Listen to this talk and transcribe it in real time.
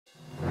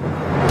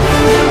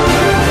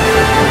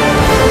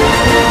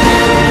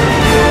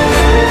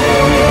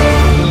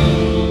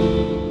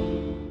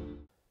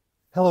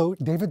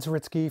David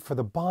Zaritsky for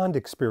the Bond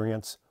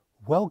Experience.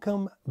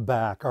 Welcome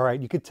back. All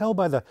right, you could tell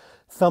by the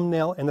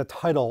thumbnail and the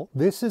title,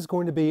 this is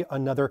going to be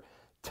another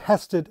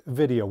tested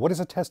video. What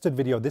is a tested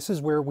video? This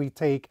is where we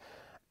take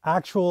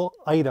actual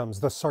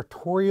items, the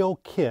sartorial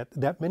kit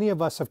that many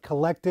of us have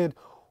collected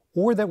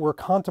or that we're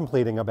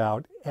contemplating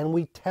about, and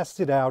we test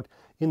it out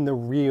in the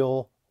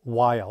real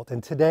wild.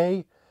 And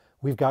today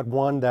we've got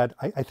one that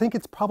I think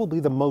it's probably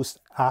the most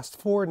asked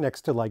for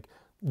next to like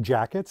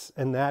jackets,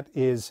 and that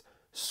is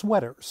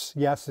sweaters.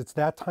 Yes, it's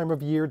that time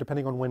of year,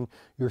 depending on when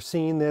you're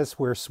seeing this,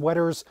 where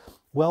sweaters,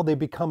 well, they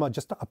become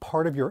just a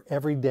part of your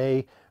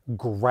everyday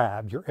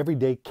grab, your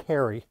everyday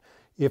carry,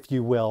 if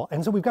you will.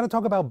 And so we've got to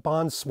talk about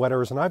Bond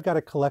sweaters, and I've got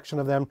a collection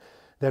of them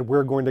that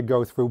we're going to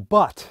go through.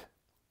 But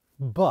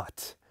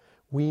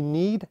we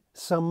need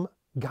some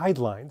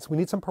guidelines. We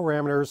need some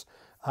parameters,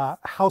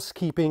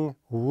 housekeeping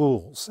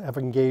rules of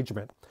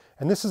engagement.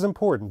 And this is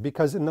important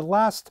because in the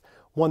last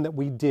one that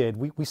we did,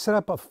 we set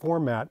up a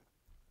format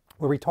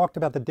where we talked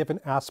about the different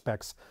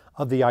aspects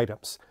of the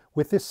items.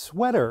 With this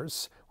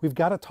sweaters, we've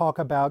got to talk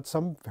about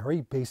some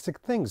very basic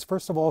things.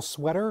 First of all,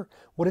 sweater,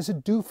 what does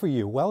it do for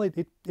you? Well,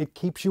 it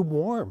keeps you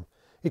warm.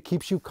 It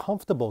keeps you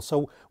comfortable.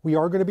 So we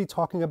are going to be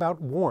talking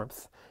about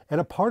warmth. And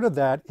a part of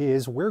that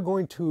is we're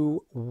going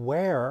to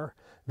wear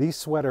these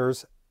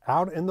sweaters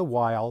out in the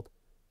wild.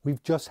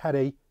 We've just had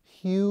a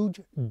huge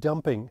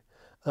dumping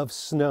of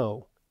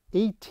snow,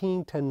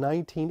 18 to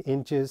 19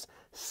 inches,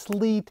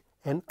 sleet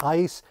and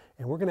ice,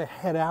 and we're going to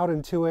head out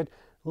into it.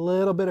 A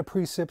little bit of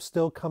precip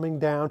still coming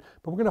down,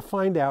 but we're going to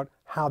find out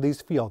how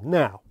these feel.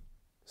 Now,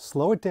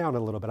 slow it down a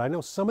little bit. I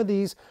know some of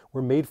these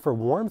were made for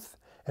warmth,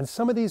 and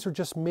some of these are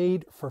just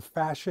made for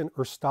fashion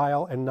or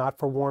style and not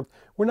for warmth.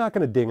 We're not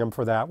going to ding them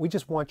for that. We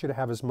just want you to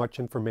have as much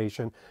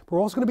information. But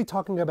we're also going to be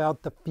talking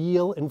about the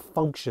feel and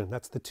function.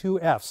 That's the two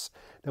F's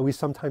that we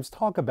sometimes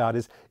talk about.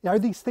 Are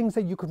these things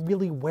that you could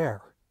really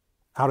wear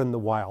out in the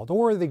wild,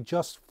 or are they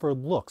just for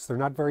looks? They're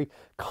not very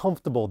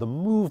comfortable. The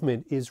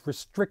movement is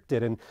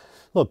restricted. And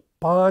look,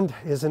 Bond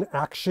is an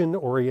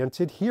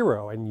action-oriented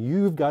hero, and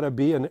you've got to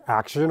be an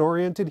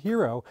action-oriented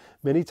hero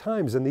many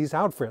times in these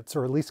outfits,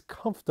 or at least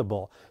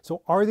comfortable.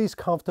 So are these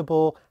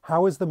comfortable?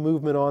 How is the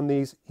movement on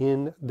these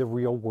in the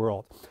real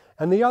world?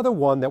 And the other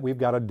one that we've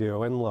got to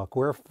do, and look,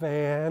 we're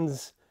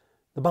fans,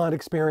 the Bond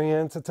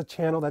Experience, it's a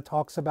channel that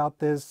talks about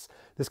this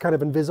kind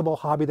of invisible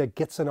hobby that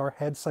gets in our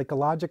heads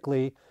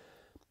psychologically.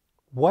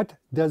 What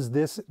does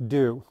this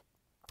do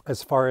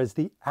as far as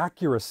the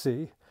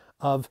accuracy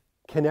of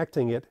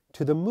connecting it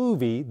to the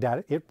movie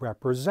that it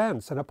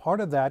represents? And a part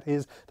of that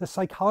is the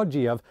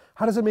psychology of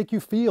how does it make you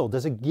feel?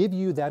 Does it give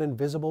you that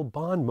invisible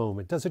Bond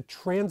moment? Does it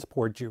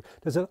transport you?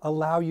 Does it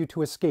allow you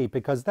to escape?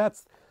 Because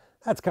that's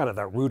kind of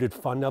the rooted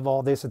fun of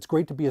all this. It's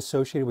great to be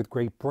associated with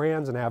great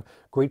brands and have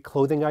great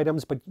clothing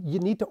items, but you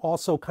need to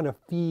also kind of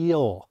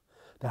feel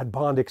that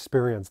Bond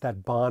experience,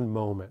 that Bond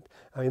moment.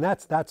 I mean,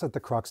 that's at the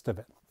crux of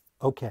it.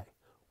 Okay.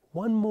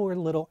 One more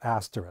little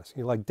asterisk.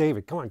 You're like,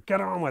 David, come on, get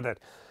on with it.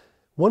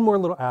 One more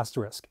little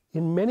asterisk.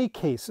 In many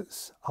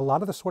cases, a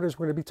lot of the sweaters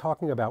we're going to be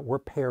talking about were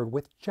paired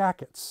with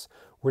jackets.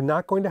 We're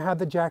not going to have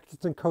the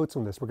jackets and coats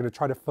on this. We're going to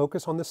try to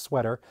focus on the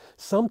sweater.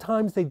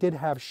 Sometimes they did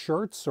have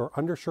shirts or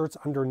undershirts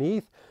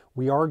underneath.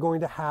 We are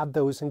going to have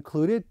those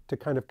included to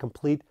kind of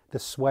complete the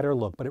sweater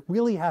look, but it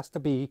really has to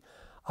be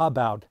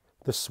about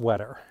the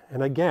sweater.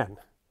 And again,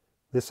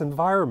 this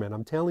environment,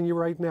 I'm telling you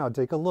right now,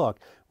 take a look.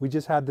 We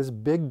just had this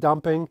big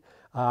dumping.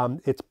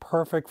 It's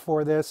perfect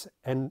for this.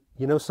 And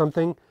you know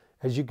something,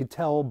 as you could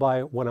tell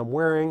by what I'm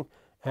wearing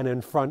and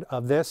in front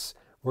of this,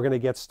 we're going to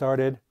get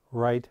started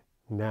right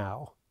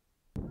now.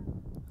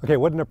 Okay,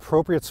 what an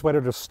appropriate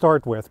sweater to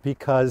start with,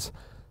 because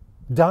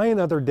Die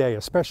Another Day,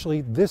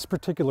 especially this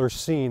particular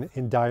scene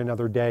in Die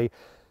Another Day,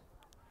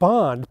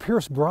 Bond,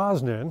 Pierce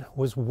Brosnan,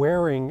 was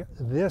wearing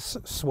this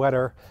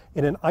sweater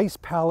in an ice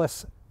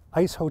palace,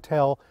 ice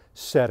hotel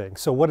setting.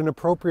 So what an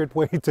appropriate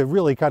way to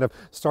really kind of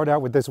start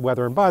out with this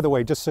weather. And by the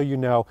way, just so you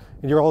know,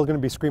 and you're all going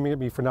to be screaming at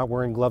me for not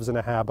wearing gloves and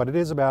a hat, but it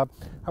is about,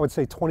 I would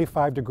say,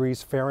 25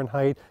 degrees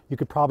Fahrenheit. You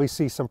could probably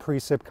see some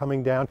precip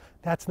coming down.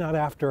 That's not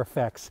After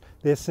Effects.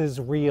 This is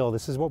real.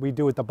 This is what we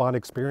do at the Bond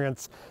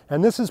Experience.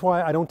 And this is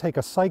why I don't take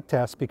a psych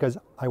test, because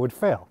I would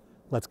fail.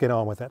 Let's get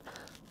on with it.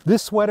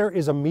 This sweater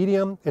is a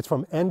medium. It's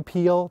from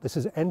NPL. This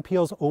is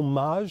NPL's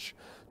homage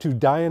to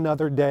Die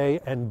Another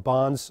Day and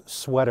Bond's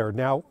sweater.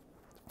 Now,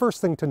 first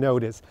thing to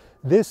note is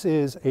this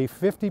is a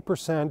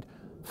 50%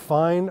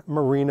 fine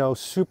merino,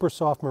 super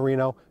soft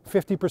merino,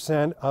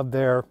 50% of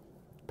their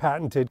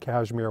patented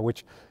cashmere,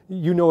 which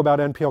you know about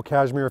NPL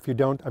cashmere. If you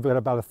don't, I've got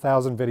about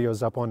 1,000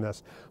 videos up on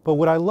this. But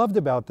what I loved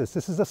about this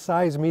is a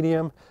size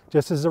medium,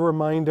 just as a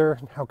reminder,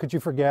 how could you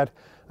forget?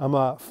 I'm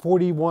a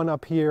 41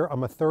 up here,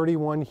 I'm a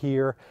 31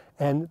 here,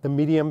 and the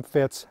medium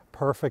fits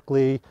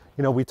perfectly.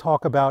 You know, we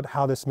talk about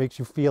how this makes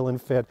you feel and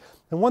fit.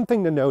 And one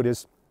thing to note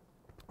is,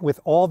 with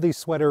all these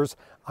sweaters,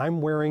 I'm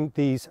wearing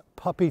these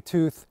puppy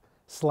tooth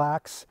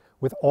slacks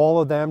with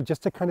all of them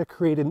just to kind of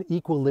create an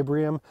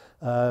equilibrium,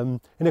 an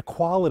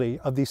equality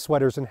of these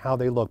sweaters and how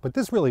they look. But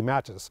this really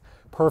matches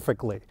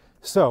perfectly.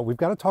 So we've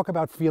got to talk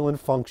about feel and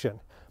function.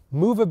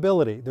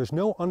 Movability, there's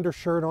no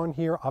undershirt on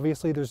here.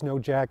 Obviously there's no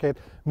jacket.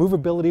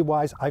 Movability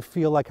wise, I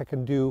feel like I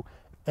can do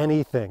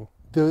anything.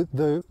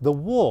 The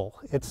wool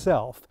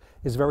itself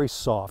is very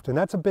soft, and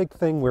that's a big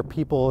thing where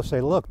people say,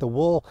 look, the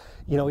wool,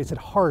 you know, is it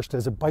harsh?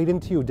 Does it bite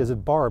into you? Does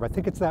it barb? I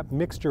think it's that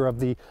mixture of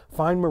the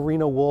fine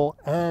merino wool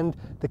and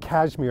the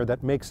cashmere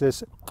that makes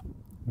this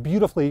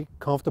beautifully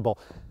comfortable.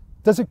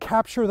 Does it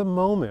capture the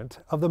moment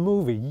of the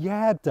movie?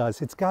 Yeah, it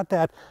does. It's got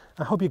that,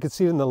 I hope you can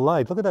see it in the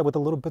light. Look at that with the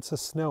little bits of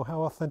snow.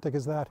 How authentic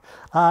is that?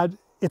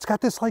 It's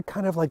got this like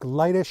kind of like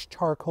lightish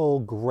charcoal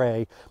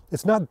gray.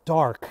 It's not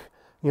dark.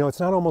 You know,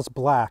 it's not almost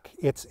black.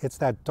 It's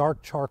that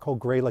dark charcoal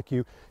gray like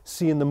you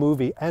see in the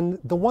movie. And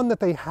the one that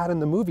they had in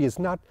the movie has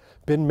not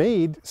been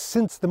made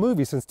since the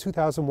movie, since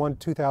 2001,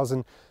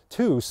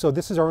 2002. So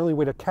this is our only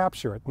way to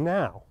capture it.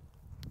 Now,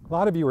 a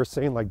lot of you are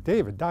saying like,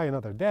 David, Die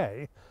Another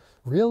Day.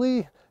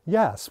 Really?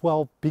 Yes.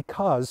 Well,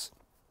 because,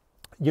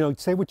 you know,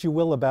 say what you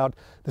will about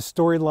the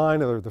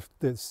storyline or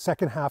the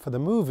second half of the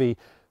movie,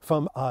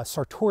 from a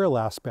sartorial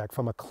aspect,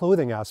 from a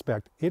clothing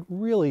aspect, it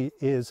really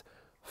is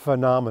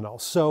phenomenal.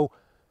 So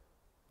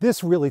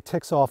this really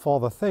ticks off all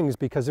the things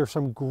because there's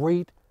some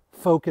great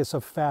focus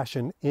of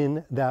fashion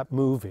in that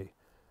movie.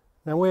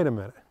 Now, wait a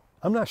minute.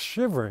 I'm not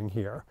shivering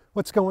here.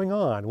 What's going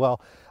on?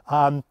 Well,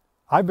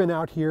 I've been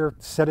out here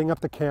setting up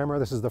the camera.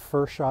 This is the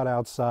first shot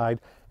outside,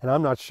 and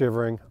I'm not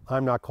shivering.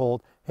 I'm not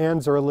cold.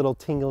 Hands are a little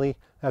tingly.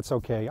 That's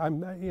okay.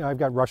 I've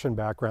got Russian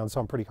background, so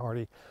I'm pretty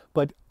hardy.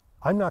 But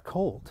I'm not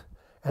cold.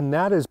 And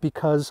that is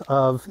because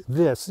of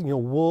this, you know,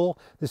 wool,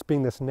 this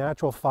being this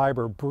natural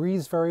fiber,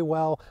 breathes very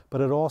well,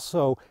 but it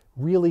also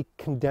really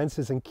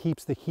condenses and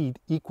keeps the heat,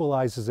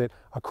 equalizes it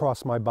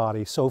across my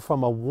body. So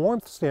from a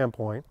warmth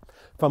standpoint,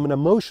 from an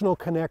emotional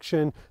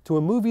connection to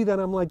a movie that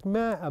I'm like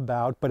meh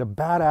about, but a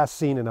badass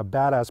scene and a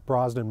badass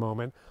Brosnan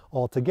moment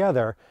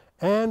altogether,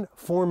 and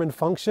form and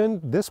function,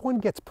 this one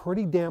gets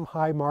pretty damn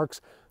high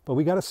marks, but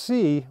we got to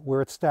see where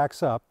it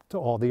stacks up to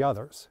all the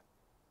others.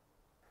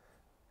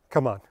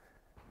 Come on.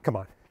 Come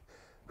on.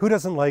 Who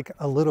doesn't like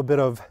a little bit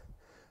of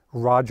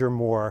Roger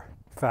Moore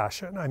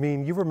fashion? I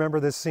mean, you remember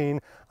this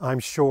scene. I'm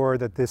sure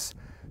that this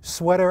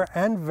sweater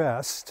and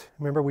vest,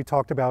 remember we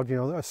talked about, you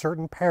know, a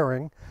certain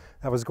pairing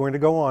that was going to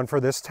go on for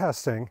this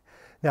testing.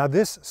 Now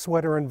this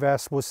sweater and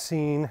vest was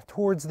seen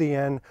towards the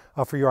end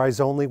of For Your Eyes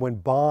Only when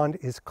Bond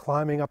is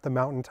climbing up the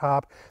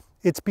mountaintop.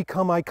 It's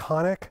become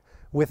iconic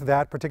with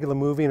that particular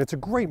movie, and it's a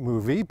great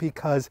movie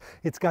because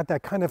it's got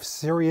that kind of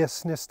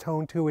seriousness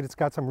tone to it. It's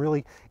got some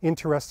really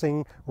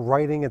interesting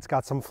writing. It's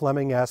got some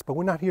Fleming-esque, but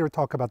we're not here to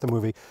talk about the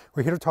movie.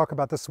 We're here to talk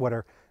about the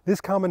sweater.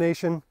 This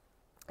combination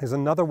is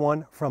another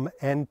one from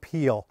N.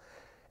 Peele.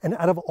 And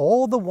out of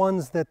all the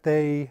ones that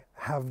they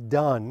have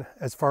done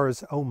as far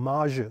as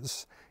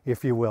homages,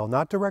 if you will,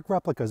 not direct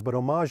replicas, but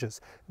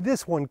homages,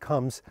 this one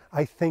comes,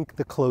 I think,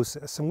 the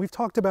closest. And we've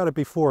talked about it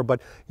before,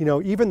 but you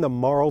know, even the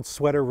marled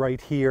sweater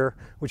right here,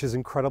 which is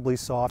incredibly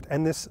soft,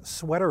 and this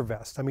sweater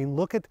vest. I mean,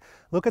 look at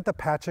the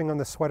patching on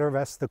the sweater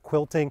vest, the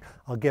quilting.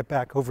 I'll get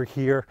back over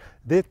here.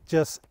 It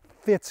just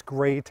fits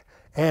great.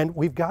 And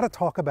we've got to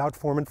talk about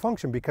form and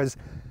function, because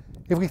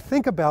if we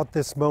think about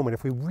this moment,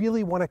 if we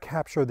really want to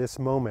capture this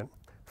moment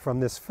from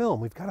this film,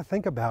 we've got to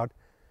think about,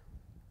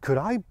 could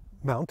I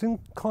mountain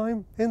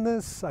climb in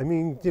this? I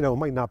mean, you know, it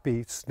might not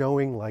be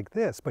snowing like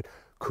this, but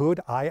could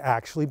I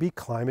actually be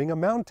climbing a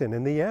mountain?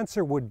 And the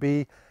answer would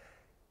be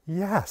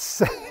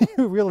yes,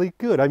 you really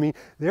could. I mean,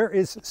 there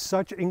is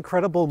such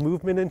incredible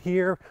movement in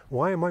here.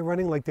 Why am I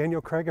running like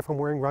Daniel Craig if I'm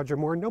wearing Roger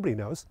Moore? Nobody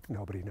knows.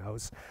 Nobody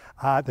knows.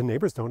 The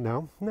neighbors don't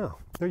know. No,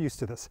 they're used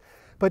to this.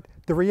 But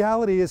the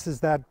reality is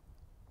that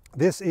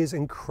this is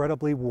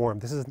incredibly warm.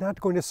 This is not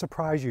going to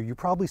surprise you. You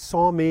probably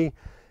saw me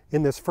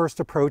in this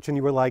first approach and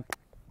you were like,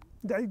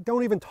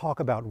 don't even talk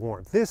about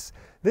warmth. This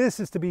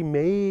is to be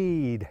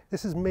made.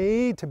 This is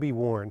made to be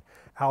worn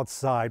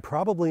outside,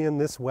 probably in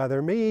this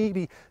weather,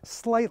 maybe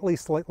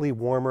slightly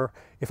warmer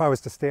if I was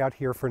to stay out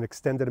here for an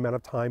extended amount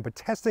of time. But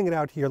testing it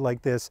out here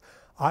like this,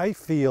 I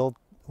feel,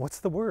 what's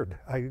the word?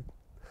 I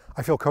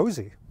feel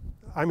cozy.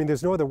 I mean,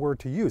 there's no other word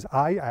to use.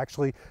 I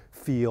actually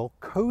feel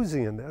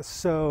cozy in this.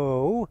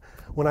 So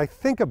when I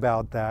think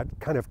about that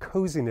kind of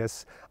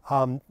coziness,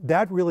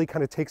 that really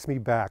kind of takes me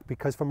back,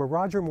 because from a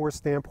Roger Moore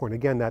standpoint,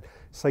 again, that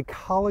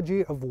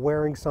psychology of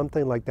wearing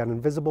something like that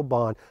invisible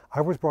Bond,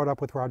 I was brought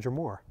up with Roger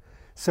Moore.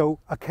 So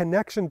a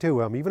connection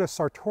to him, even a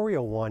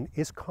sartorial one,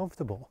 is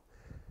comfortable.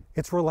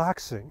 It's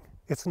relaxing.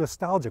 It's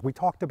nostalgic. We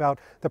talked about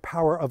the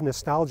power of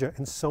nostalgia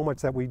in so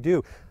much that we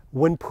do.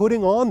 When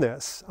putting on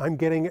this, I'm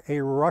getting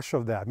a rush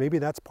of that. Maybe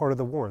that's part of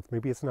the warmth.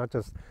 Maybe it's not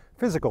just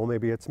physical,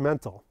 maybe it's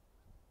mental.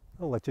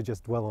 I'll let you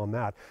just dwell on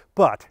that.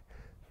 But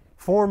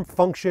form,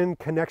 function,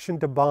 connection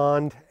to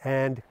Bond,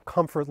 and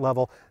comfort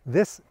level,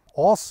 this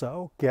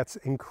also gets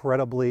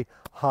incredibly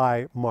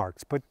high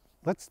marks. But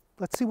let's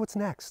see what's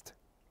next.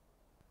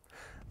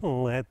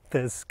 Let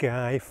the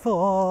sky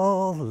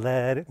fall,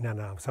 No,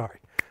 I'm sorry.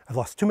 I've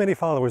lost too many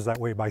followers that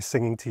way by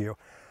singing to you.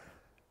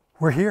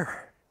 We're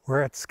here.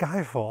 We're at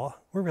Skyfall.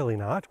 We're really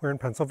not. We're in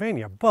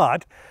Pennsylvania.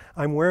 But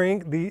I'm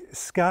wearing the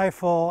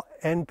Skyfall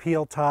end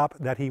peel top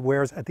that he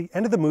wears at the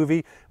end of the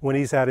movie when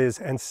he's at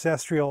his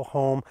ancestral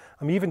home.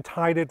 I'm even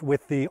tied it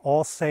with the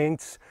All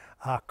Saints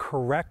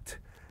correct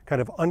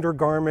kind of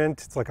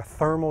undergarment. It's like a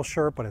thermal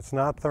shirt, but it's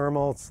not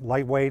thermal. It's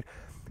lightweight.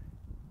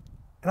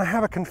 And I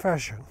have a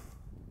confession.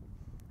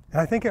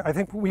 And I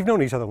think we've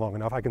known each other long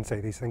enough. I can say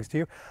these things to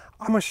you.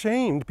 I'm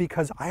ashamed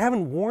because I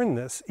haven't worn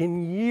this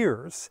in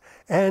years.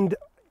 And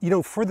you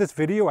know, for this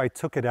video, I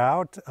took it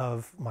out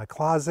of my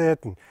closet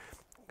and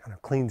kind of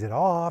cleaned it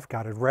off,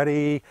 got it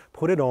ready,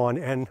 put it on,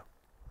 and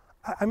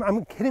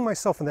I'm hitting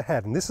myself in the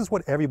head. And this is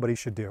what everybody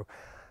should do.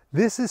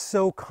 This is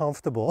so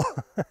comfortable.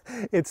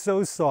 It's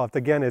so soft.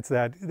 Again, it's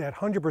that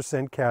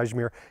 100%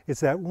 cashmere.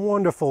 It's that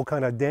wonderful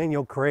kind of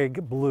Daniel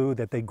Craig blue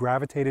that they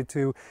gravitated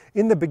to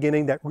in the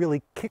beginning that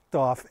really kicked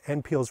off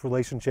End Peel's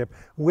relationship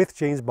with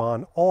James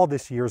Bond all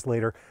this years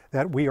later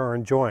that we are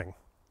enjoying.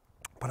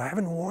 But I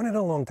haven't worn it in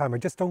a long time. I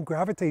just don't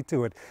gravitate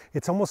to it.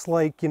 It's almost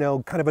like, you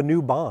know, kind of a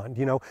new Bond.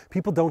 You know,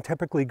 people don't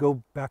typically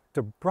go back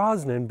to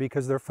Brosnan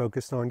because they're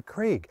focused on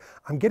Craig.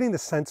 I'm getting the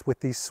sense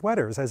with these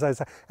sweaters,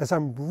 as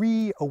I'm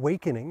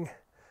reawakening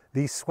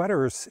these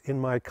sweaters in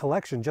my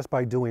collection just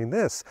by doing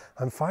this,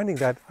 I'm finding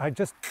that I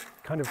just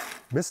kind of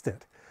missed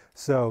it.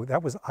 So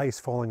that was ice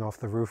falling off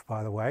the roof,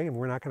 by the way, and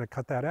we're not going to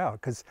cut that out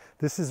because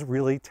this is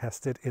really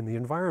tested in the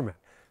environment.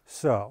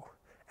 So,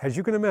 as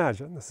you can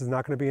imagine, this is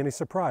not going to be any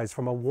surprise.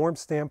 From a warmth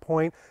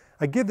standpoint,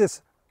 I give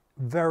this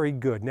very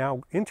good.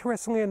 Now,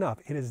 interestingly enough,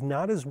 it is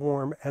not as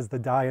warm as the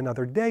Die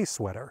Another Day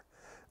sweater.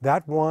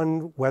 That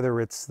one,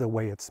 whether it's the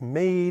way it's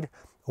made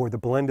or the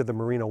blend of the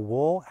merino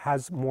wool,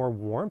 has more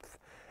warmth.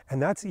 And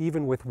that's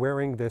even with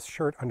wearing this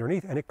shirt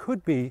underneath. And it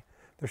could be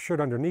the shirt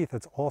underneath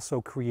that's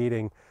also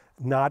creating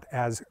not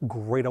as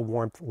great a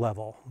warmth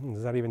level.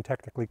 Is that even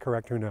technically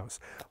correct? Who knows?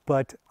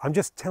 But I'm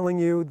just telling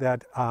you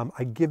that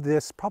I give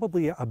this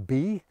probably a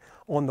B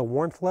on the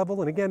warmth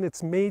level. And again,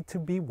 it's made to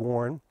be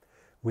worn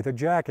with a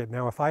jacket.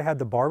 Now, if I had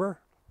the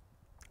Barbour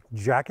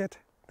jacket,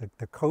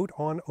 the coat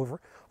on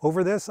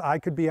over this, I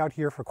could be out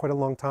here for quite a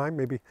long time.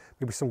 Maybe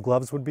some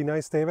gloves would be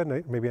nice, David.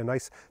 Maybe a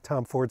nice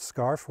Tom Ford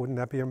scarf. Wouldn't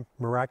that be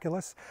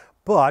miraculous?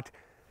 But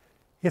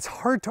it's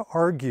hard to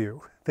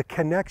argue the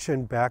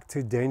connection back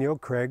to Daniel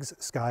Craig's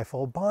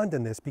Skyfall Bond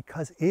in this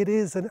because it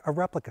is a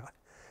replica.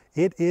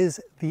 It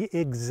is the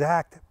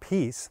exact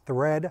piece,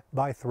 thread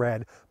by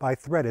thread by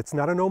thread. It's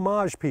not an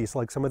homage piece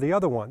like some of the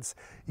other ones.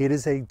 It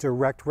is a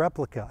direct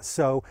replica.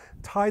 So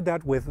tied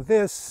that with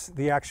this,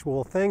 the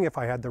actual thing, if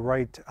I had the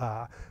right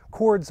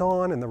cords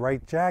on and the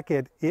right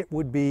jacket, it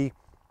would be,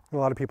 a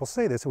lot of people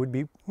say this, it would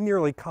be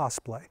nearly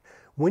cosplay.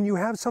 When you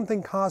have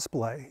something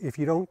cosplay, if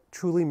you don't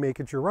truly make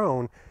it your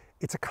own,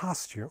 it's a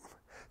costume.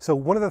 So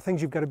one of the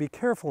things you've got to be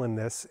careful in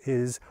this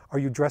is, are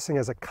you dressing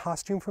as a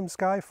costume from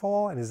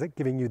Skyfall, and is it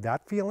giving you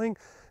that feeling?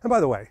 And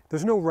by the way,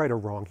 there's no right or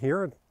wrong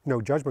here,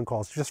 no judgment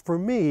calls. Just for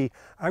me,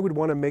 I would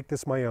want to make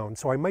this my own.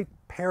 So I might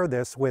pair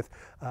this with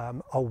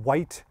a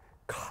white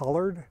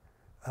collared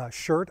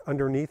shirt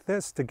underneath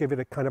this to give it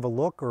a kind of a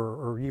look,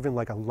 or even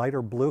like a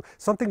lighter blue,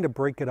 something to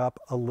break it up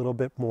a little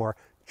bit more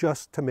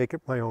just to make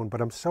it my own. But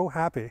I'm so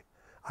happy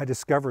I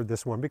discovered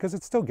this one because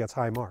it still gets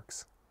high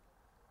marks.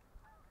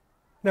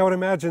 Now, I would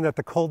imagine that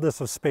the coldness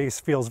of space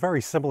feels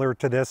very similar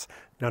to this.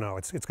 No,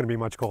 it's going to be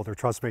much colder,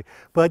 trust me.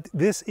 But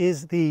this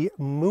is the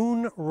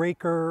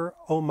Moonraker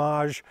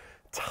homage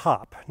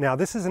top. Now,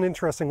 this is an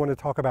interesting one to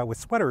talk about with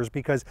sweaters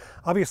because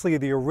obviously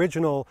the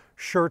original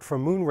shirt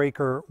from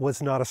Moonraker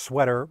was not a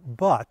sweater,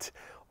 but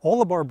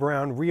All About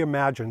Brown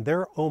reimagined.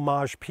 Their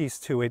homage piece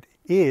to it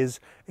is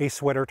a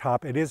sweater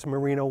top. It is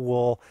merino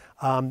wool,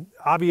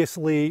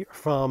 obviously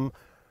from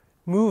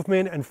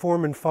movement and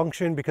form and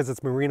function because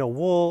it's merino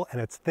wool and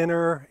it's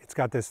thinner. It's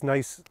got this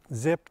nice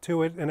zip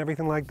to it and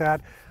everything like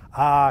that.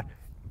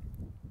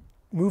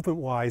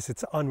 Movement-wise,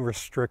 it's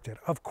unrestricted.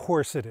 Of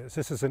course it is.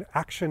 This is an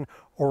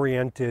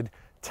action-oriented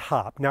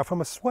top. Now, from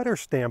a sweater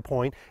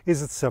standpoint,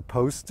 is it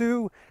supposed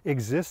to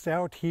exist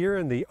out here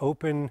in the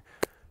open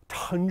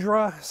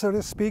tundra, so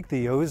to speak,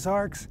 the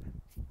Ozarks?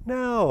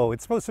 No,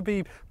 it's supposed to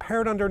be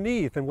paired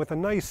underneath and with a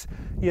nice,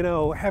 you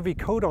know, heavy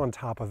coat on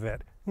top of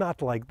it.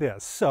 Not like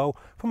this. So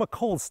from a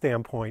cold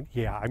standpoint,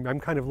 yeah, I'm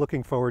kind of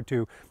looking forward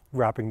to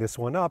wrapping this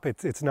one up.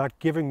 It's not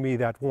giving me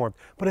that warmth,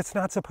 but it's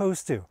not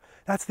supposed to.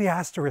 That's the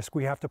asterisk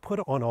we have to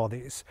put on all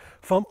these.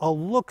 From a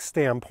look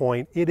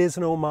standpoint, it is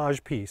an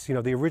homage piece. You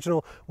know, the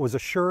original was a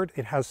shirt.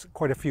 It has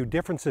quite a few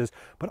differences,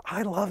 but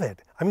I love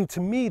it. I mean,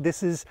 to me,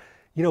 this is,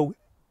 you know,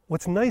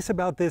 what's nice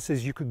about this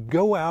is you could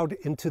go out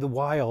into the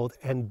wild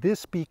and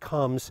this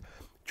becomes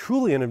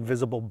truly an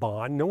invisible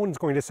Bond. No one's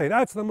going to say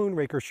that's the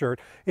Moonraker shirt.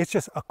 It's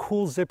just a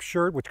cool zip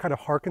shirt, which kind of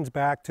harkens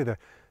back to the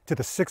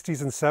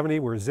 60s and 70s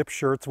where zip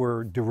shirts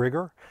were de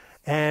rigueur.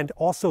 And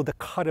also the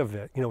cut of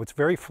it. You know, it's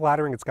very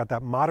flattering. It's got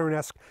that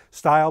modern-esque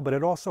style, but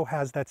it also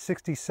has that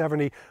 60s,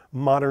 70s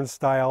modern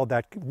style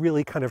that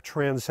really kind of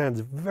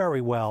transcends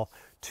very well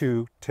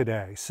to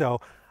today. So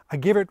I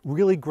give it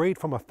really great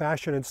from a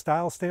fashion and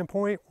style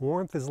standpoint.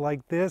 Warmth is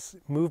like this,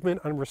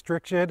 movement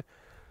unrestricted.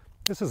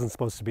 This isn't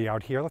supposed to be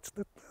out here.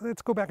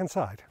 Let's go back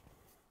inside.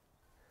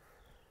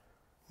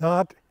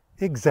 Not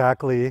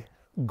exactly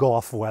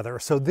golf weather.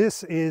 So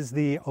this is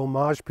the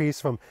homage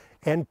piece from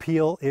N.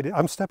 Peel.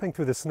 I'm stepping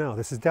through the snow.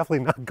 This is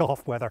definitely not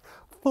golf weather.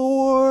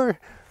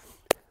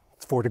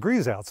 It's 4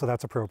 degrees out, so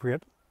that's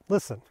appropriate.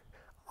 Listen,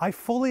 I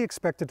fully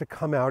expected to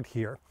come out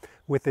here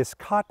with this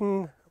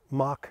cotton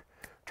mock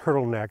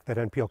turtleneck that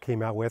N. Peel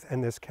came out with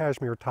and this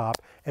cashmere top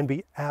and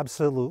be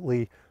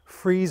absolutely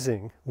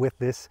freezing with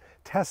this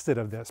tested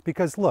of this,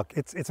 because look,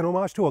 it's an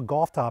homage to a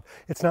golf top.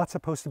 It's not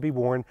supposed to be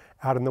worn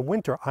out in the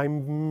winter.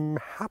 I'm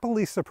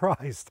happily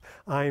surprised.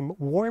 I'm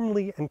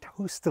warmly and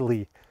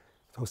toastily,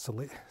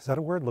 is that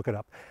a word? Look it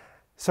up.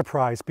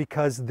 Surprised,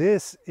 because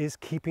this is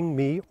keeping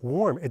me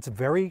warm. It's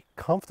very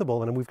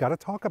comfortable, and we've got to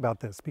talk about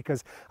this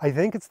because I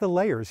think it's the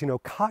layers. You know,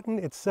 cotton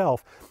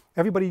itself,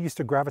 everybody used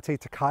to gravitate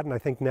to cotton. I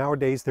think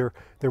nowadays they're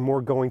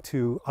more going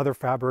to other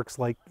fabrics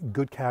like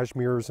good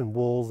cashmeres and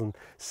wools and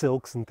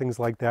silks and things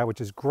like that,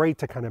 which is great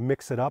to kind of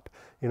mix it up.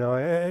 You know,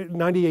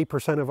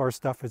 98% of our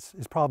stuff is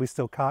probably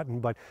still cotton,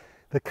 but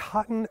the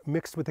cotton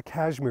mixed with the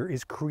cashmere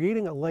is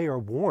creating a layer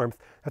of warmth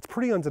that's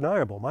pretty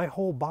undeniable. My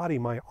whole body,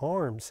 my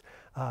arms,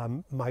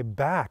 my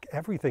back,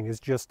 everything is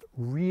just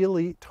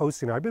really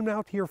toasting. I've been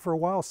out here for a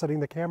while setting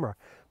the camera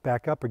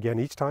back up again.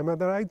 Each time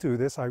that I do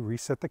this, I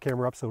reset the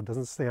camera up so it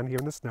doesn't stand here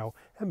in the snow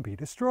and be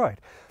destroyed.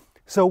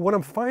 So what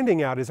I'm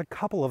finding out is a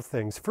couple of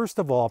things. First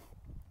of all,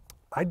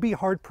 I'd be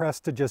hard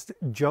pressed to just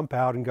jump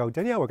out and go,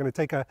 Danielle, we're going to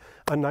take a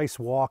nice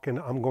walk and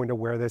I'm going to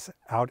wear this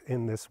out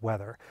in this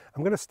weather.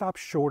 I'm going to stop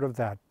short of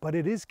that, but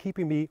it is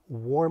keeping me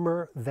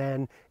warmer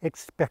than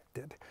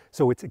expected.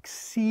 So it's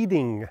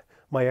exceeding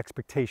my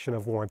expectation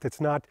of warmth. It's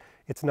not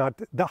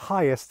the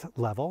highest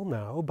level,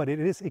 no, but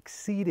it is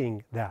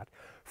exceeding that.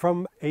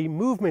 From a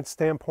movement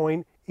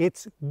standpoint,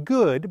 it's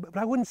good, but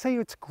I wouldn't say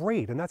it's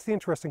great. And that's the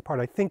interesting part.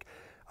 I think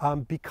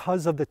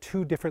because of the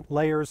 2 different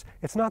layers,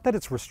 it's not that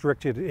it's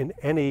restricted in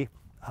any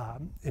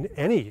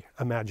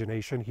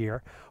imagination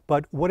here,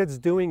 but what it's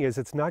doing is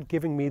it's not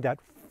giving me that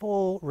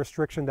full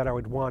restriction that I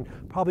would want,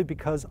 probably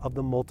because of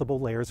the multiple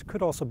layers. It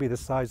could also be the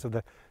size of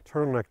the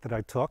turtleneck that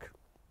I took.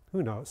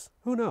 Who knows?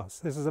 Who knows?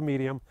 This is a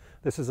medium,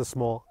 this is a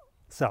small.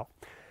 So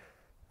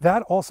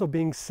that also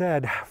being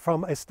said,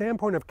 from a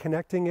standpoint of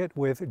connecting it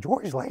with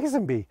George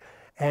Lazenby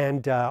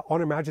and On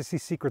Her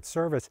Majesty's Secret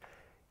Service,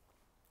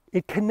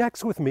 it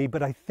connects with me,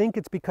 but I think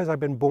it's because I've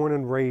been born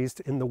and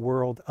raised in the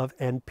world of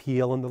N.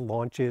 Peel and the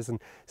launches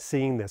and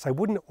seeing this. I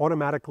wouldn't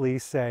automatically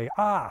say,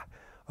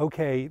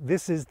 okay,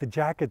 this is the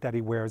jacket that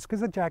he wears,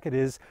 because the jacket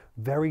is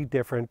very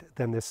different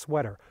than this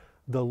sweater.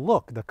 The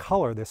look, the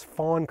color, this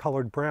fawn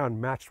colored brown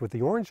matched with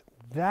the orange,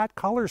 that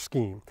color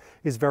scheme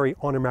is very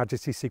On Her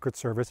Majesty's Secret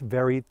Service,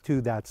 very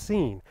to that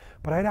scene.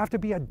 But I'd have to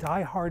be a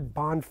diehard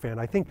Bond fan.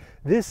 I think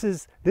this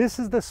is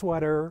the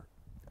sweater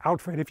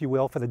outfit, if you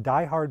will, for the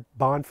diehard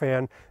Bond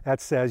fan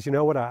that says, you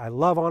know what, I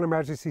love On Her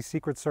Majesty's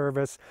Secret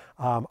Service.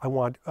 I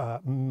want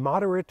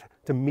moderate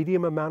to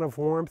medium amount of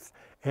warmth,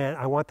 and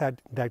I want that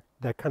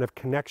kind of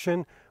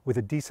connection with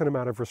a decent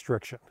amount of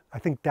restriction. I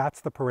think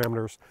that's the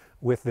parameters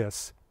with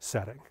this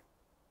setting.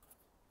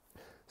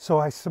 So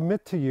I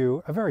submit to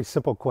you a very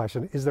simple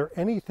question. Is there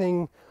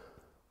anything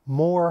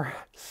more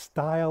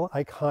style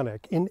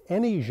iconic in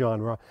any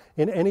genre,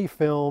 in any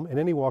film, in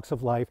any walks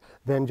of life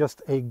than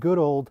just a good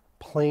old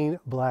plain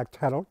black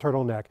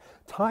turtleneck?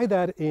 Tie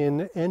that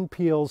in N.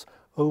 Peel's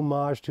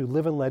homage to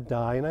Live and Let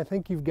Die, and I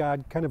think you've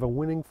got kind of a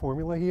winning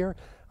formula here.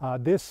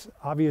 This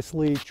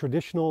obviously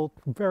traditional,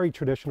 very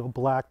traditional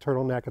black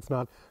turtleneck. It's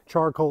not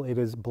charcoal, it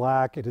is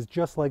black. It is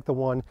just like the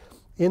one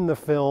in the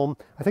film.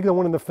 I think the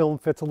one in the film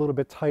fits a little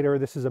bit tighter.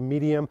 This is a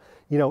medium.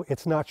 You know,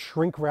 it's not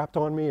shrink wrapped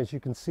on me, as you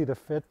can see the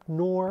fit,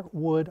 nor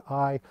would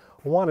I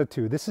want it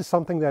to. This is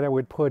something that I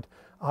would put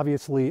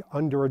obviously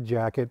under a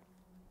jacket.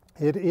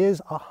 It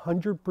is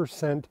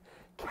 100%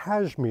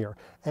 cashmere,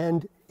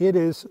 and it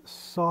is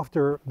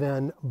softer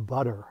than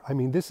butter. I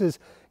mean, this is,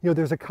 you know,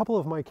 there's a couple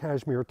of my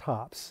cashmere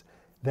tops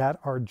that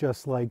are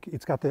just like,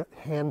 it's got the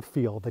hand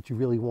feel that you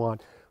really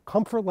want.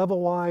 Comfort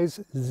level wise,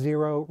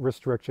 zero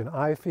restriction.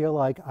 I feel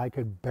like I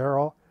could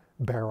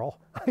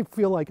I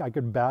feel like I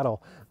could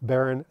battle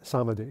Baron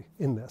Samedi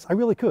in this. I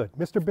really could.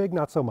 Mr. Big,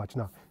 not so much.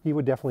 No, he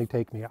would definitely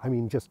take me. I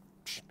mean, just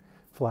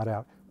flat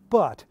out.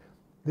 But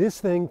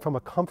this thing, from a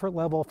comfort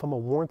level, from a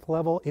warmth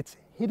level, it's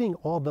hitting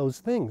all those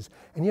things.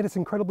 And yet it's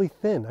incredibly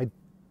thin. I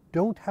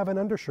don't have an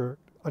undershirt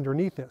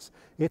underneath this.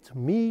 It's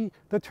me,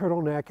 the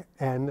turtleneck,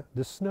 and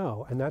the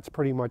snow. And that's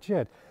pretty much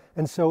it.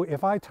 And so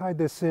if I tied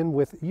this in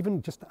with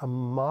even just a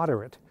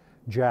moderate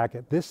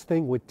jacket, this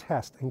thing would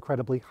test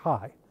incredibly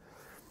high.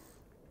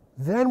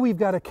 Then we've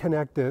got to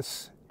connect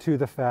this to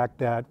the fact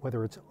that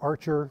whether it's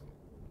Archer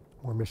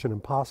or Mission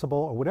Impossible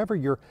or whatever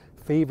your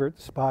favorite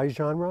spy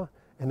genre,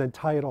 and then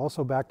tie it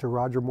also back to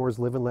Roger Moore's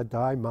Live and Let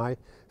Die, my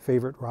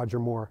favorite Roger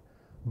Moore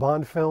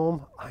Bond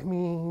film. I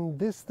mean,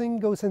 this thing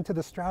goes into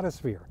the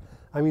stratosphere.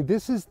 I mean,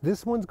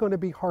 this one's going to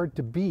be hard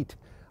to beat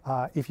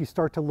if you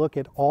start to look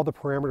at all the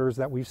parameters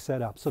that we've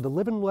set up. So the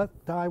Live and Let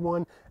Die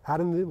one, out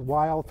in the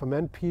wild from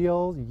N.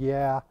 Peel,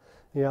 yeah,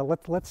 Yeah,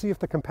 let's see if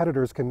the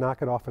competitors can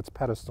knock it off its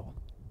pedestal.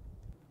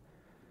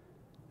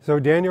 So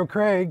Daniel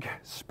Craig,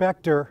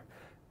 Spectre.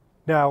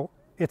 Now,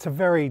 it's a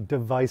very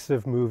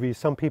divisive movie.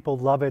 Some people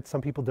love it,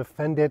 some people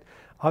defend it,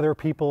 other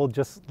people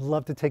just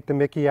love to take the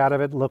mickey out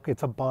of it. Look,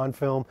 it's a Bond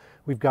film.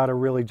 We've got to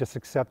really just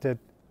accept it,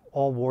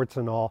 all warts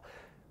and all.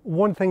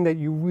 One thing that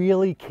you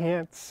really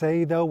can't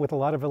say, though, with a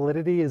lot of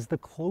validity is the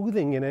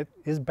clothing in it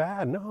is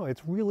bad. No,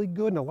 it's really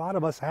good, and a lot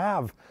of us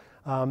have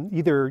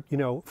either, you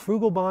know,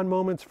 frugal Bond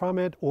moments from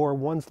it, or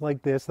ones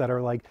like this that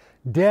are like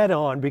dead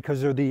on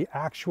because they're the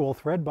actual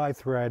thread by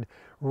thread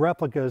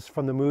replicas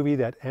from the movie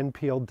that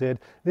NPL did.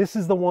 This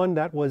is the one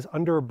that was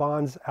under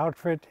Bond's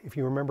outfit. If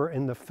you remember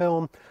in the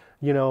film,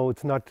 you know,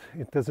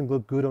 it doesn't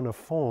look good on a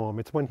phone.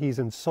 It's when he's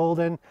in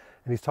Solden and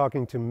he's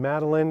talking to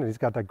Madeline, and he's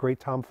got that great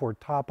Tom Ford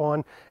top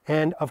on.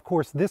 And of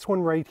course, this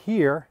one right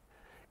here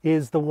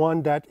is the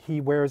one that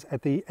he wears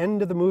at the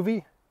end of the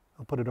movie.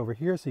 I'll put it over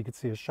here so you can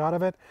see a shot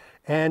of it.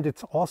 And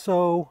it's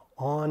also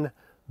on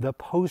the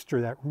poster,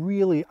 that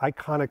really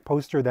iconic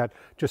poster that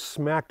just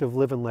smacked of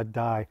Live and Let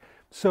Die.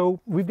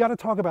 So we've got to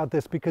talk about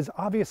this because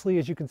obviously,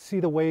 as you can see,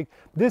 the way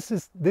this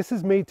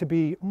is made to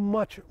be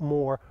much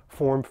more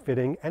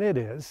form-fitting, and it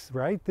is,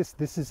 right?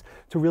 This is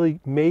really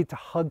made to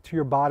hug to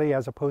your body,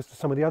 as opposed to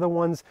some of the other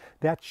ones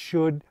that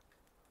should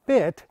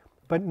fit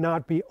but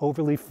not be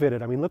overly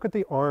fitted. I mean, look at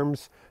the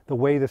arms, the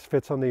way this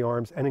fits on the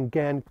arms, and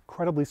again,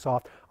 incredibly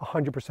soft,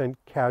 100%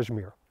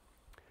 cashmere.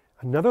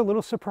 Another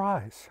little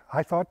surprise.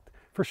 I thought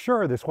for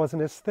sure this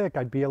wasn't as thick.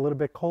 I'd be a little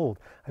bit cold.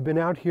 I've been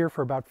out here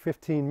for about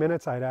 15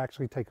 minutes. I'd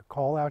actually take a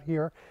call out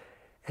here,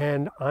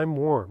 and I'm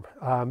warm.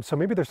 So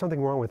maybe there's something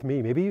wrong with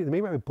me. Maybe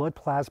my blood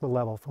plasma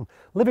level from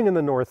living in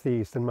the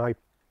Northeast and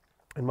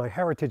my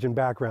heritage and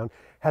background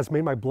has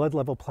made my blood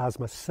level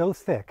plasma so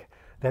thick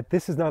that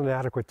this is not an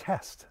adequate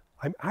test.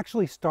 I'm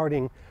actually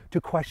starting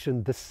to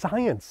question the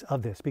science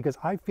of this because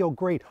I feel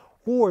great,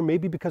 or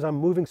maybe because I'm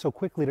moving so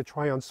quickly to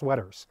try on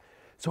sweaters.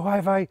 So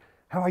have I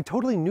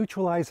totally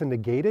neutralized and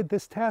negated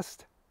this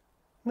test?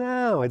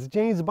 No, it's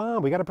James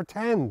Bond. We got to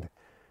pretend,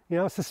 you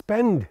know,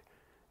 suspend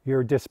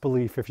your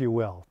disbelief, if you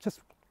will.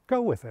 Just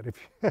go with it,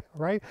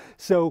 right?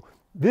 So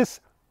this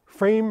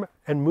frame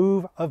and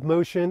move of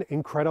motion,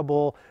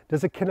 incredible.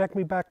 Does it connect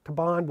me back to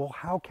Bond? Well,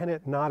 how can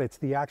it not? It's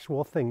the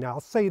actual thing. Now,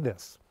 I'll say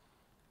this.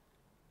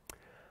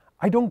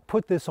 I don't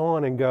put this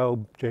on and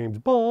go, James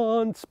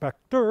Bond,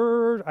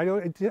 Spectre.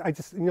 I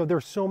just, you know,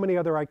 there's so many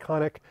other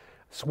iconic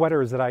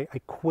sweaters that I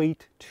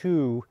equate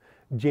to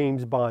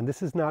James Bond.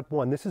 This is not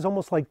one. This is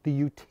almost like the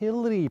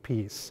utility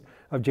piece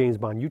of James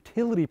Bond.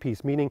 Utility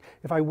piece, meaning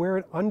if I wear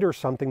it under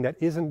something that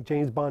isn't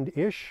James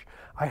Bond-ish,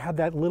 I have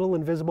that little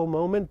invisible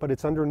moment, but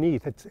it's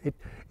underneath.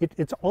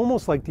 It's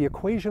almost like the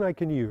equation I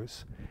can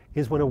use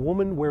is when a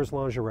woman wears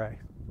lingerie,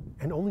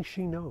 and only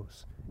she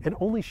knows, and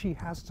only she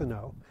has to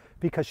know,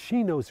 because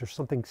she knows there's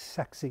something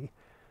sexy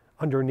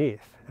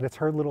underneath, and it's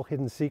her little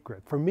hidden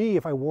secret. For me,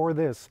 if I wore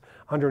this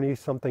underneath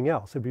something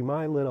else, it'd be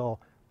my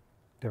little,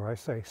 dare I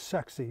say,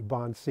 sexy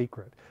Bond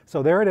secret.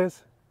 So there it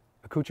is,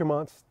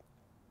 accoutrements,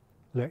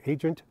 le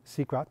agent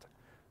secret.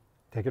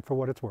 Take it for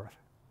what it's worth.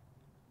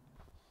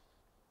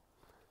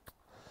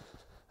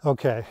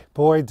 Okay,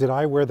 boy, did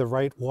I wear the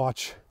right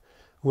watch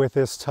with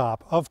this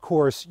top. Of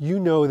course, you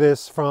know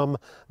this from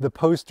the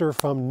poster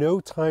from No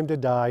Time to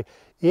Die.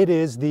 It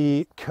is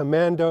the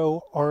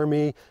Commando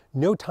Army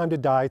No Time to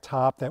Die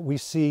top that we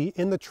see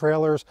in the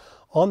trailers,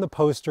 on the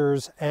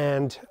posters,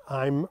 and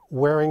I'm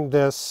wearing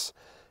this.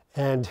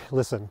 And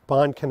listen,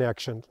 Bond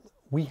connection.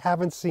 We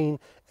haven't seen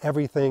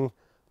everything,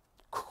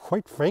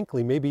 quite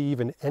frankly, maybe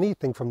even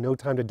anything from No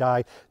Time to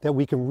Die that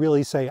we can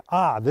really say,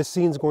 ah, this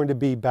scene's going to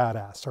be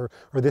badass, or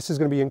this is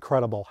going to be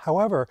incredible.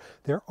 However,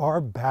 there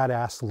are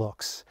badass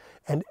looks,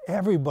 and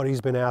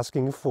everybody's been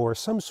asking for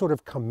some sort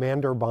of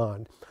Commander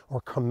Bond,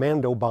 or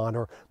Commando Bond,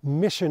 or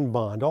Mission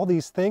Bond, all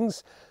these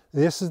things.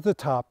 This is the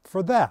top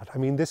for that. I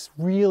mean, this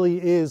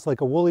really is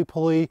like a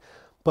Wooly-Pulley,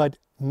 but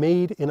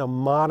made in a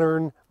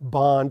modern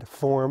Bond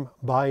form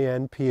by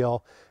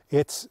NPL.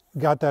 It's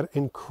got that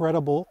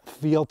incredible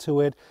feel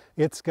to it.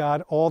 It's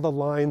got all the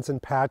lines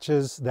and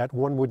patches that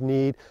one would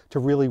need to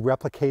really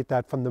replicate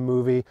that from the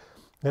movie.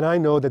 And I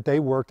know that they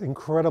worked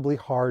incredibly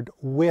hard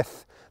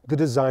with the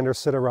designer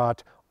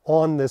Siderat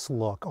on this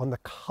look, on the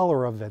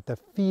color of it, the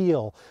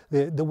feel,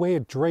 the way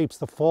it drapes,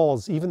 the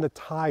falls, even the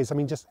ties, I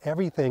mean, just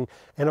everything.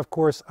 And of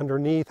course,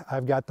 underneath,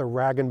 I've got the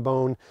rag and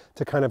bone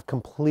to kind of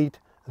complete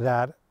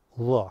that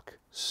look.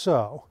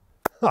 So,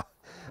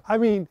 I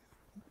mean,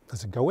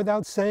 does it go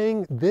without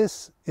saying,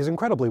 this is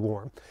incredibly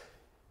warm.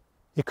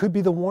 It could be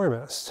the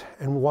warmest.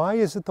 And why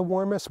is it the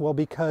warmest? Well,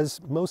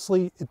 because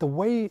mostly the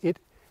way it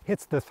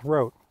hits the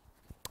throat,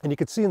 and you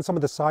can see in some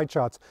of the side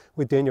shots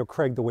with Daniel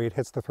Craig, the way it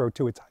hits the throat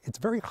too, it's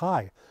very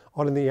high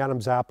on the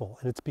Adam's apple.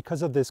 And it's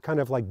because of this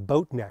kind of like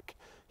boat neck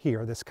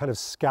here, this kind of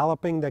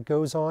scalloping that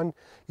goes on.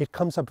 It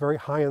comes up very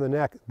high on the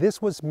neck. This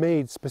was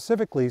made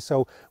specifically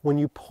so when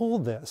you pull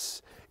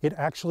this, it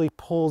actually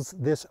pulls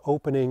this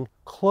opening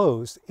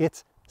closed.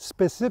 It's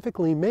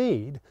specifically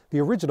made,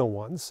 the original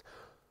ones,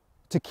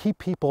 to keep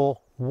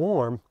people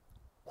warm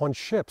on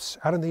ships,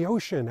 out in the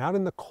ocean, out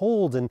in the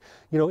cold, and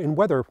in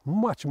weather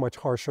much, much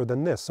harsher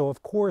than this. So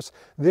of course,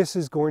 this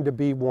is going to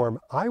be warm.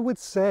 I would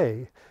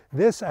say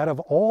this, out of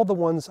all the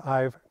ones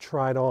I've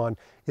tried on,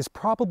 is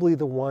probably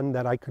the one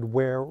that I could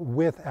wear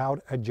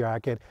without a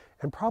jacket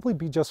and probably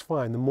be just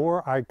fine. The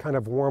more I kind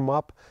of warm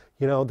up,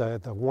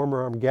 the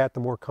warmer I get,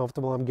 the more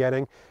comfortable I'm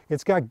getting.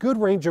 It's got good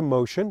range of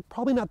motion,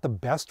 probably not the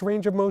best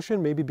range of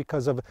motion, maybe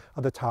because of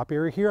the top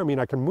area here. I mean,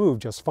 I can move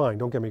just fine,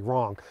 don't get me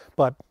wrong.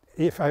 But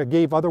if I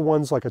gave other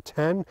ones like a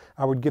 10,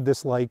 I would give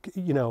this like,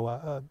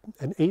 an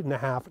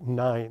 8.5,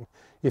 9,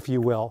 if you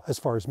will, as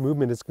far as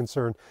movement is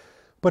concerned.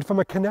 But from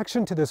a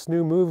connection to this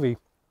new movie,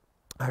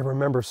 I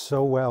remember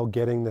so well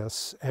getting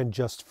this and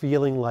just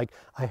feeling like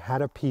I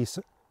had a piece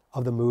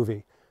of the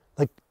movie.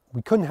 Like,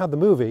 we couldn't have the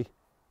movie.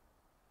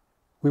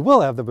 We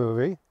will have the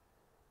movie,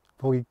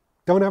 but we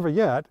don't have it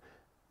yet.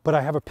 But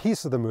I have a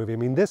piece of the movie. I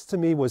mean, this to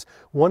me was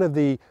one of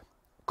the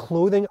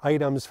clothing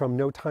items from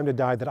No Time to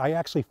Die that I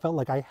actually felt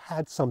like I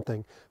had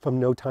something from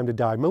No Time to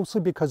Die,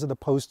 mostly because of the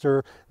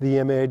poster, the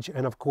image,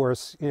 and of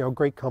course,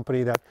 great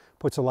company that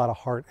puts a lot of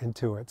heart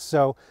into it.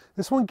 So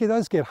this one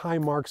does get high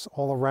marks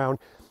all around.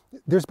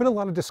 There's been a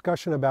lot of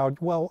discussion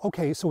about, well,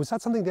 okay, so is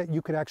that something that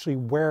you could actually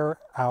wear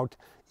out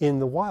in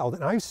the wild?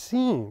 And I've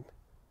seen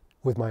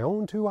with my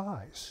own 2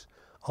 eyes,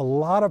 a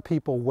lot of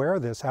people wear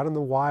this out in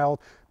the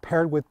wild,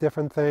 paired with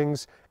different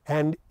things,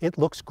 and it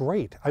looks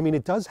great. I mean,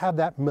 it does have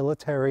that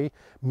militant,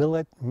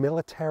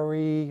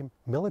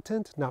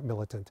 not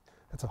militant,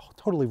 that's a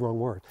totally wrong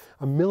word,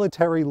 a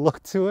military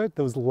look to it,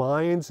 those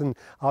lines and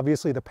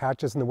obviously the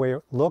patches and the way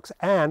it looks.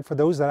 And for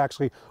those that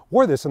actually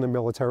wore this in the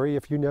military,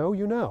 if you know,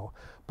 you know.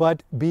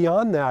 But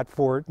beyond that,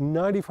 for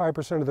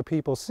 95% of the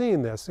people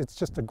seeing this, it's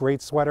just a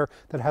great sweater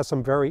that has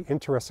some very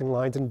interesting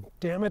lines, and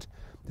damn it,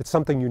 it's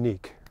something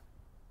unique.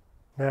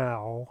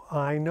 Now,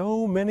 I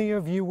know many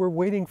of you were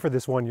waiting for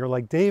this one. You're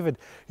like, David,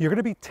 you're going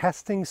to be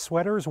testing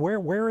sweaters?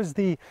 Where is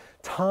the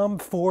Tom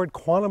Ford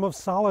Quantum of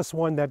Solace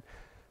one that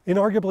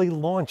inarguably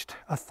launched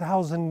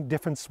 1,000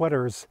 different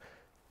sweaters?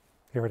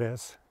 Here it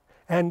is.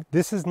 And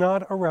this is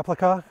not a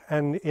replica,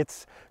 and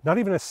it's not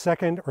even a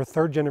second or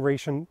third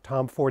generation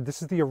Tom Ford.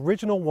 This is the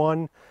original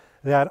one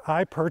that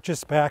I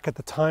purchased back at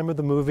the time of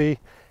the movie,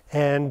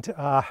 and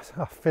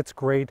fits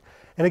great.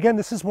 And again,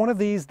 this is one of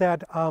these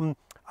that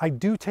I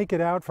do take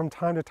it out from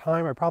time to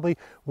time. I probably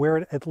wear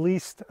it at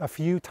least a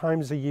few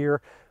times a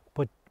year.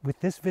 But with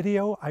this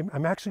video,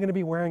 I'm actually going to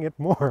be wearing it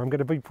more. I'm going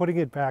to be putting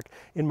it back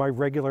in my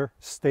regular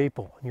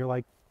staple. And you're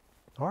like,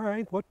 all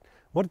right,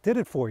 what did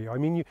it for you? I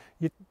mean,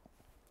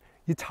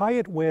 you tie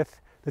it with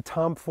the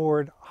Tom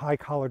Ford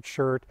high-collared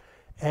shirt,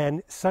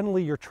 and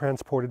suddenly you're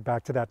transported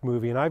back to that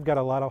movie. And I've got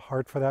a lot of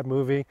heart for that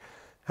movie.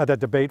 Had that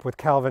debate with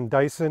Calvin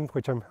Dyson,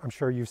 which I'm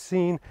sure you've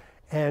seen.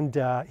 And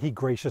he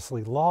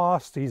graciously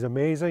lost. He's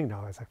amazing.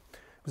 No, it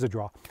was a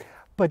draw.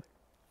 But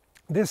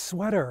this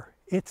sweater,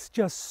 it's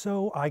just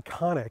so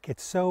iconic.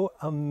 It's so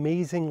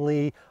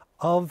amazingly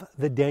of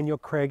the Daniel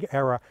Craig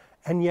era.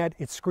 And yet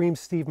it screams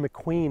Steve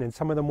McQueen and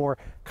some of the more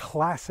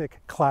classic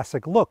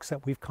looks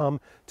that we've come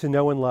to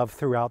know and love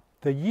throughout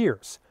the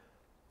years.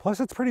 Plus,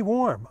 it's pretty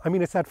warm. I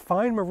mean, it's that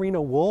fine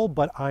merino wool,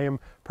 but I am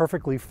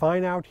perfectly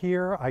fine out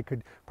here. I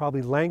could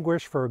probably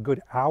languish for a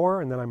good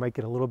hour, and then I might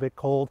get a little bit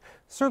cold.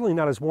 Certainly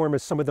not as warm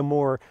as some of the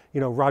more,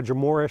 Roger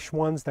Moore-ish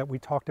ones that we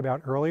talked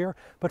about earlier.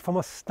 But from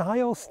a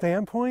style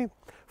standpoint,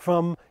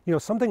 from,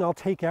 something I'll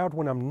take out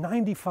when I'm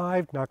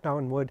 95, knock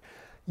on wood,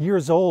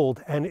 years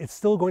old, and it's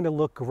still going to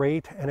look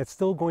great, and it's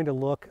still going to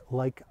look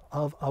like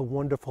of a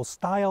wonderful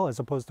style as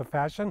opposed to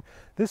fashion.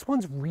 This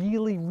one's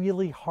really,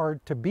 really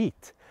hard to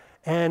beat.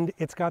 And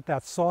it's got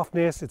that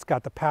softness, it's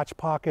got the patch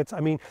pockets.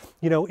 I mean,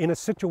 in a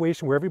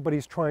situation where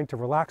everybody's trying to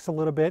relax a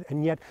little bit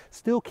and yet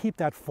still keep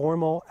that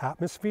formal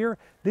atmosphere,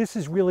 this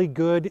is really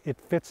good. It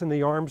fits in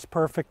the arms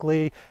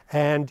perfectly,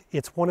 and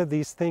it's one of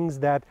these things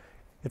that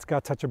it's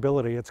got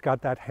touchability, it's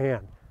got that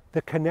hand.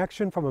 The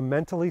connection from a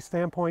mentally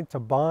standpoint to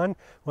Bond,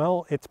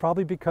 well, it's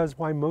probably because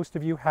why most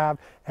of you have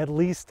at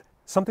least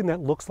something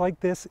that looks like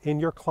this in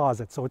your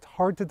closet. So it's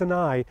hard to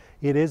deny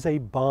it is a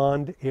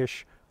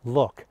Bond-ish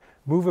look.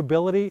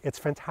 Movability, it's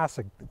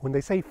fantastic. When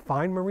they say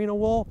fine merino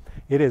wool,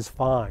 it is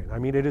fine. I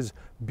mean, it is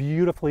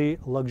beautifully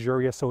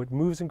luxurious, so it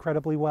moves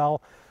incredibly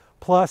well.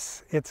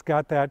 Plus, it's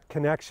got that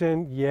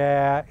connection.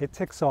 Yeah, it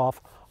ticks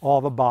off all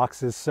the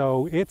boxes.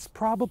 So it's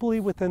probably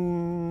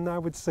within, I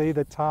would say,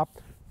 the top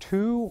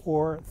 2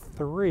 or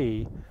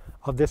 3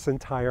 of this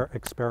entire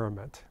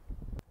experiment.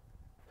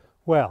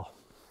 Well,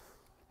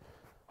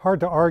 hard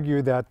to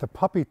argue that the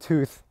puppy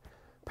tooth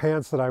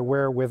pants that I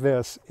wear with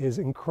this is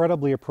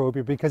incredibly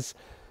appropriate, because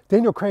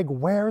Daniel Craig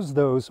wears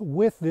those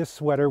with this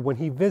sweater when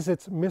he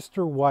visits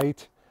Mr.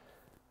 White.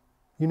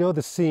 You know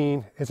the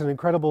scene. It's an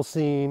incredible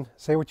scene.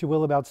 Say what you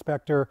will about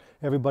Spectre.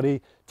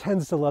 Everybody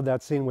tends to love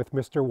that scene with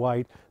Mr.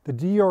 White. The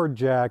Dior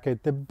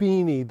jacket, the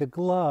beanie, the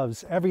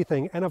gloves,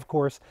 everything. And of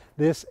course,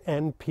 this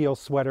end peel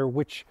sweater,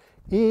 which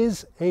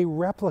is a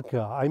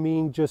replica. I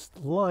mean, just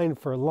line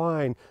for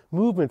line,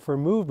 movement for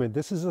movement.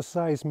 This is a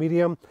size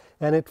medium,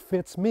 and it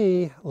fits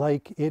me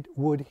like it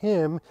would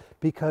him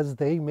because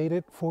they made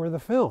it for the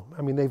film.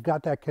 I mean, they've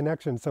got that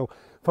connection. So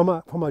from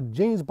a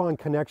James Bond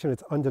connection,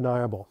 it's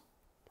undeniable.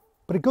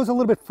 But it goes a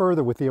little bit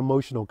further with the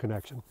emotional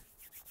connection.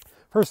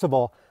 First of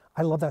all,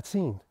 I love that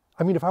scene.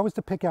 I mean, if I was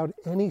to pick out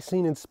any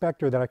scene in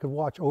Spectre that I could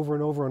watch over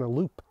and over on a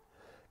loop,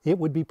 it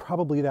would be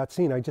probably that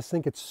scene. I just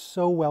think it's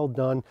so well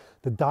done.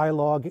 The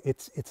dialogue,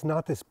 it's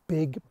not this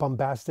big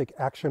bombastic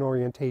action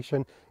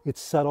orientation. It's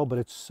subtle, but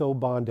it's so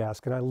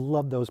Bond-esque, and I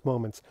love those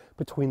moments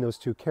between those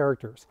two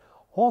characters.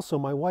 Also,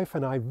 my wife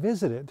and I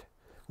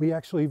we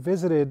actually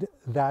visited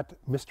that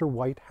Mr.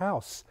 White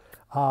house,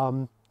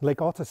 Lake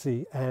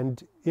Ottersee,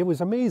 and it was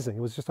amazing.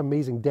 It was just an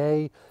amazing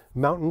day,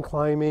 mountain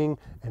climbing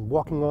and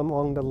walking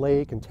along the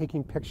lake and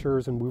taking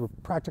pictures, and we were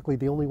practically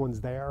the only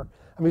ones there.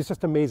 I mean, it's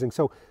just amazing.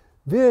 So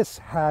this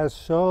has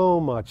so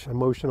much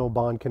emotional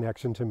Bond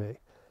connection to me.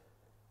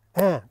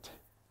 And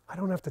I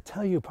don't have to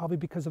tell you, probably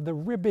because of the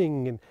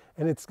ribbing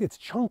and it's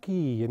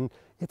chunky and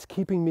it's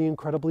keeping me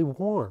incredibly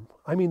warm.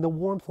 I mean, the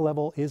warmth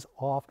level is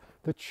off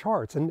the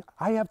charts. And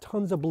I have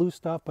tons of blue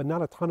stuff, but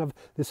not a ton of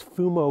this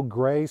Fumo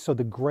gray. So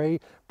the gray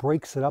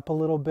breaks it up a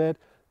little bit.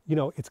 You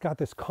know, it's got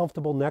this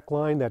comfortable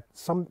neckline that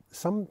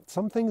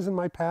some things in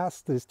my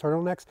past, these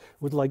turtlenecks,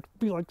 would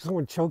be like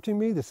someone choking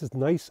me. This is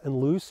nice and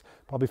loose,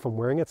 probably from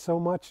wearing it so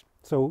much.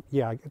 So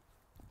yeah,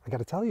 I got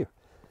to tell you,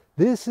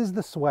 this is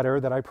the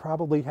sweater that I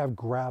probably have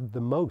grabbed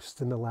the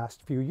most in the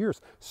last few years,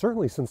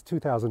 certainly since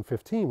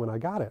 2015 when I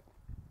got it.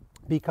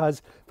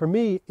 Because for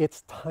me,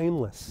 it's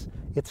timeless,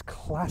 it's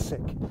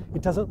classic.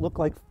 It doesn't look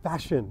like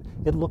fashion,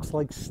 it looks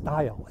like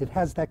style. It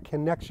has that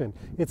connection,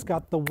 it's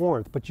got the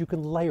warmth, but you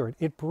can layer it,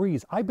 it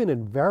breathes. I've been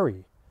in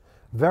very,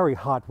 very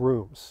hot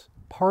rooms,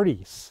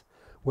 parties,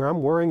 where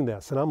I'm wearing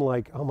this and I'm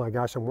like, oh my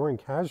gosh, I'm wearing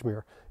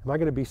cashmere. Am I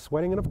gonna be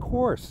sweating? And of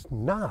course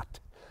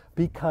not,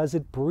 because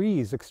it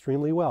breathes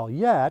extremely well.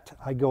 Yet,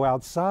 I go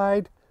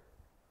outside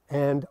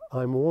and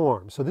I'm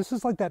warm. So this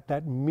is like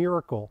that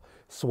miracle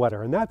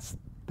sweater, and that's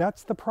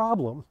the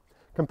problem,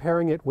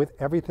 comparing it with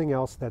everything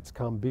else that's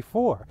come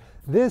before.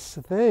 This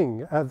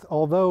thing,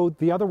 although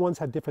the other ones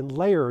had different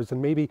layers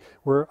and maybe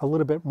were a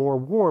little bit more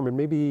warm and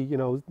maybe, you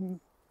know,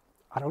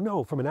 I don't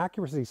know, from an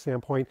accuracy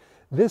standpoint,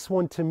 this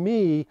one to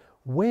me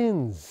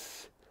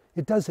wins.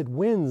 It does, it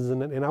wins,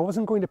 and I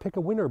wasn't going to pick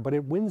a winner, but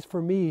it wins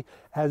for me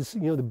as,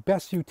 you know, the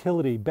best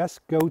utility,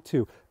 best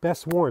go-to,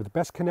 best warmth,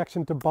 best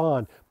connection to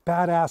Bond,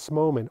 badass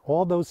moment,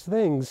 all those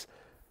things,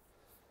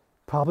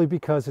 probably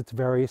because it's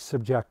very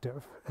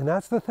subjective. And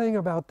that's the thing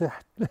about the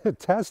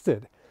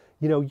tested.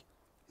 You know,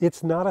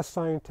 it's not a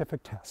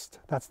scientific test.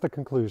 That's the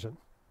conclusion.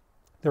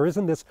 There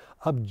isn't this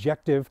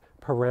objective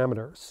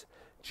parameters.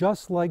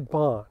 Just like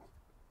Bond,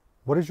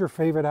 what is your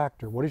favorite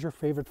actor? What is your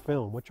favorite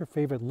film? What's your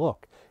favorite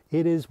look?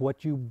 It is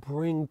what you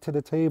bring to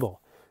the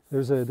table.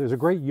 There's a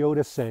great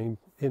Yoda saying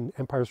in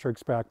Empire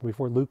Strikes Back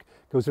before Luke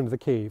goes into the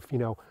cave. You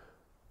know,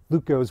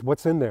 Luke goes,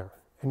 "What's in there?"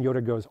 And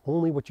Yoda goes,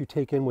 "Only what you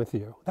take in with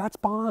you." That's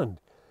Bond.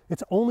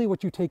 It's only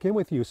what you take in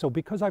with you. So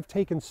because I've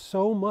taken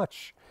so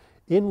much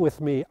in with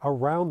me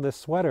around this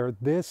sweater,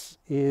 this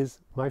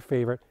is my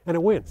favorite, and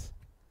it wins.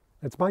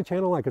 It's my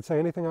channel. I could say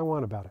anything I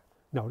want about it.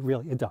 No,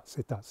 really, it does.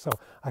 It does. So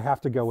I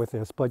have to go with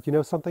this. But you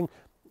know something?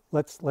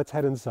 Let's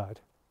head inside.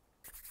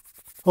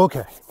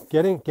 Okay,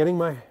 getting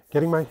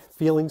my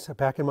feelings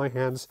back in my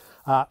hands.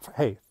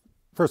 Hey,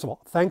 first of all,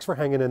 thanks for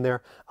hanging in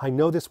there. I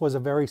know this was a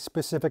very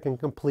specific and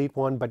complete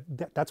one, but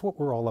that's what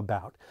we're all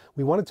about.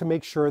 We wanted to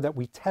make sure that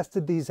we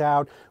tested these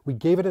out. We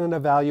gave it an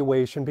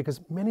evaluation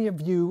because many of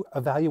you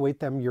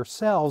evaluate them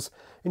yourselves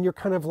and you're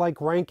kind of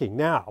like ranking.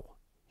 Now,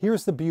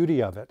 here's the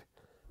beauty of it.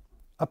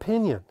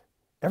 Opinion.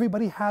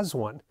 Everybody has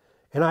one.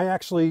 And I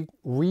actually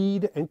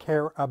read and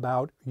care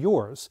about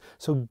yours.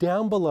 So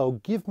down below,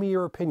 give me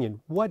your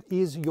opinion. What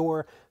is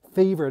your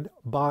favorite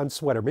Bond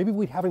sweater? Maybe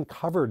we haven't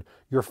covered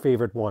your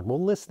favorite one.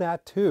 We'll list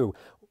that too.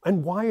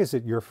 And why is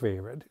it your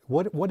favorite?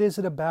 What is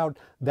it about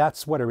that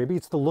sweater? Maybe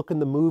it's the look in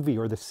the movie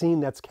or the scene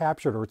that's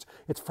captured, or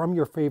it's from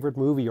your favorite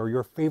movie or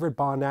your favorite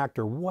Bond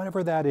actor,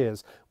 whatever that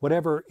is,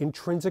 whatever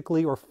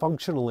intrinsically or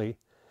functionally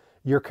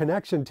your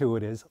connection to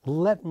it is,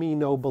 let me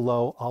know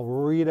below. I'll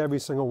read every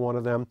single one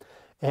of them,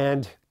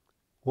 and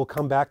we'll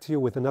come back to you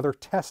with another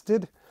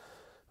tested.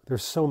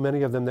 There's so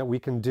many of them that we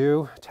can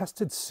do.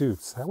 Tested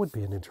suits, that would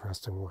be an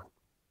interesting one.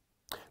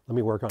 Let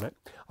me work on it.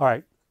 All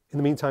right, in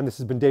the meantime, this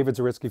has been David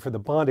Zaritsky for the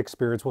Bond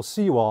Experience. We'll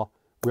see you all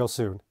real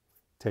soon.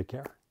 Take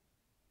care.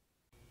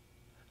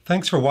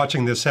 Thanks for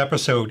watching this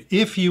episode.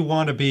 If you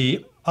want to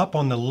be up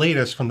on the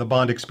latest from the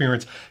Bond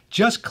Experience,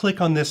 just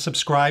click on this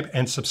subscribe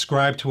and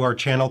subscribe to our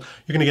channel.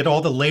 You're going to get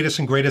all the latest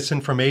and greatest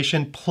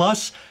information,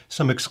 plus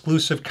some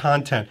exclusive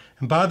content.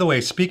 And by the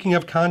way, speaking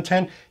of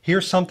content,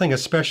 here's something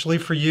especially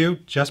for you,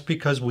 just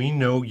because we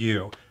know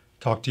you.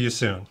 Talk to you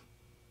soon.